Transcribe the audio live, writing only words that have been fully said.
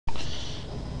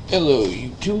Hello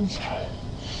YouTube.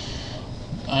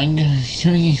 I'm going to be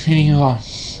doing a video on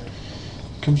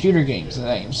computer games that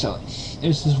I am selling.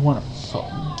 This is one of them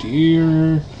called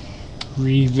Dear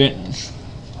Revenge.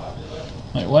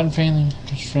 My one family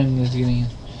friend is getting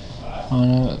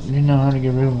on didn't know how to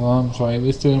get rid of them, so I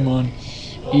listed them on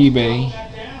eBay.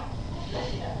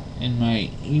 And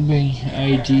my eBay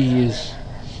ID is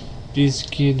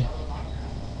DisKid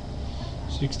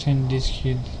 610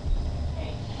 DisKid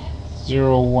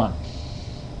 01.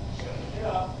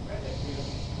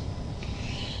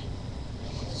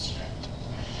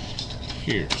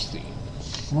 Here's the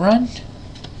front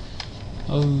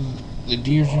of the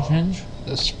Deer's Revenge,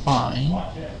 the spine,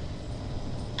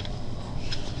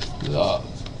 the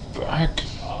back,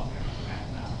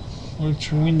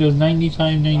 which are Windows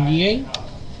 95, 98.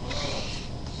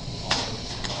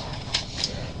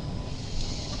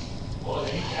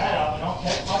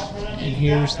 And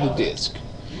here's the disc.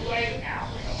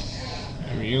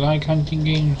 If you like hunting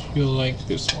games, you'll like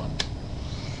this one.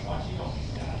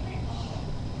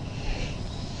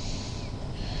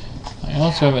 I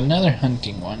also have another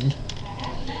hunting one.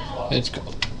 It's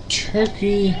called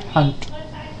Turkey Hunt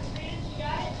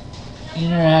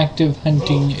Interactive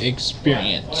Hunting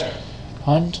Experience.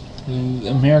 Hunt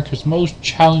America's most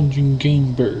challenging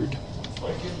game bird.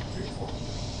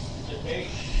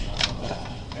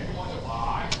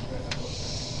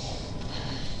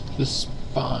 The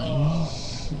spine.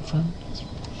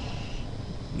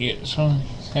 Yeah, so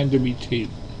it had to be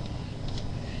taped.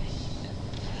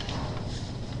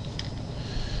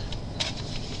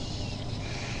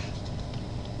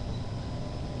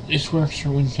 This works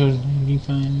for Windows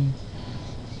 95,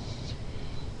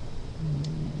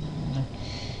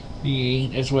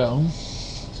 98 as well.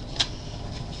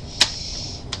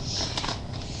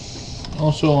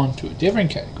 Also onto a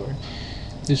different category.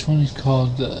 This one is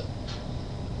called the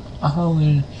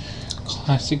Holland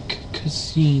Classic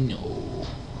Casino.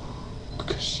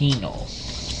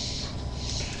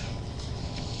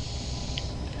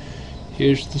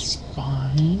 Here's the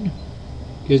spine.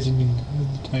 Doesn't even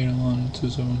have the title on it, so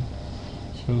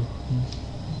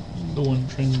the one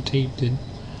friend taped it.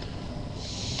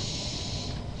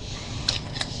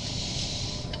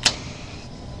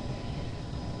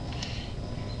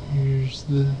 Here's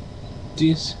the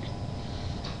disc,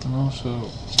 and also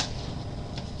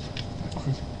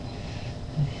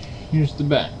here's the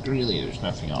back. Really, there's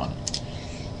nothing on it.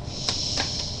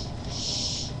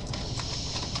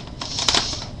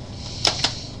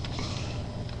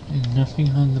 And nothing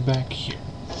on the back here.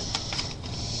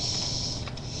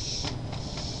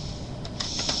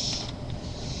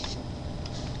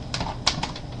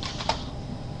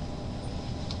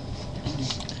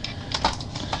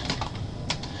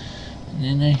 And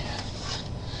then I have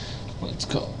what's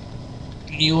called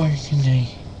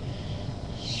reorganize.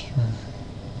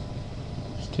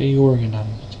 Stay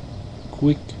organized,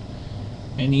 quick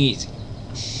and easy.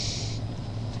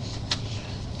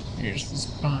 Here's the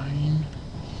spine.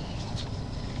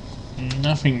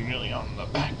 Nothing really on the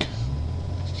back.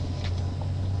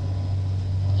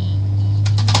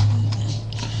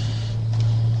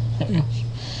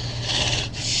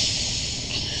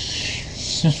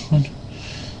 This one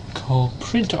called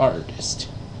Print Artist.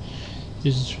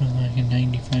 This is from like a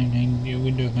 95, 90,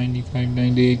 Windows 95,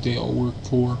 98 they all work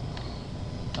for.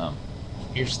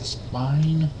 Here's the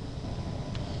spine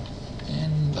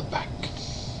and the back.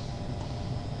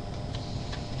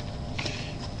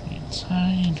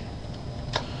 Inside.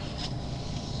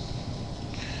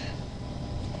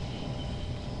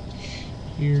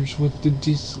 Here's what the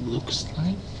disc looks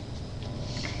like.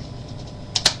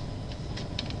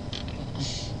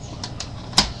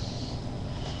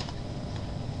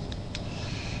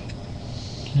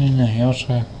 And I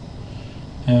also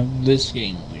have this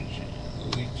game, which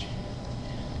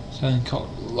is something called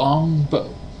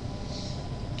Longbow,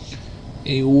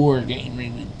 a war game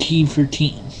rated T for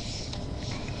teen.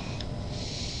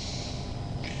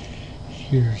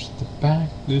 Here's the back.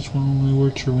 This one only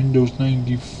works for Windows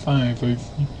 95, I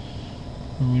think,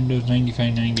 or Windows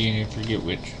 95, 98, I forget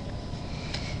which.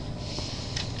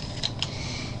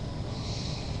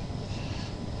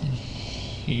 And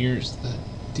here's the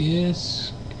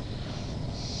disc.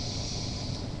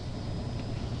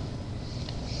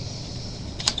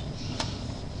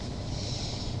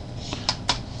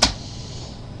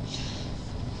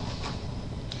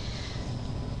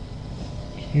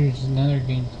 Here's another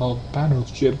game called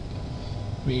Battleship,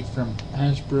 made from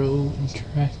Hasbro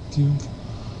Interactive.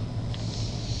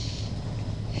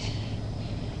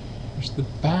 Here's the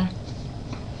back.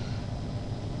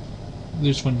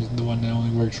 This one is the one that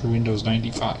only works for Windows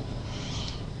 95.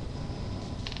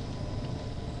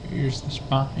 Here's the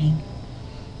spine.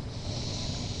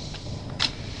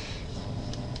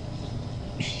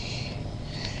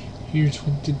 Here's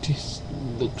what the disc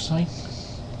looks like.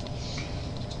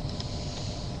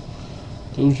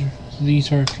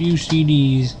 These are a few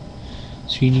CDs,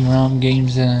 CD-ROM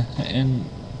games and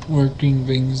working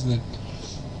things that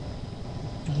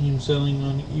I am selling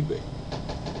on eBay.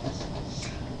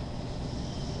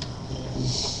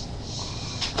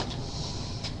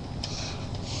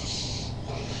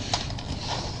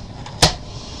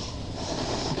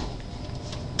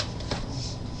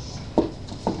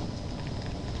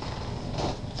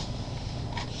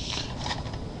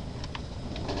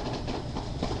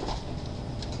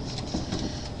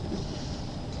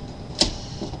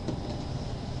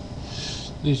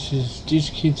 This is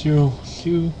Disk Kit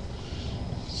 02,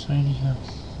 signing out.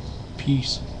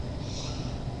 Peace.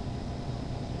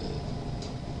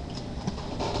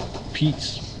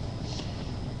 Peace.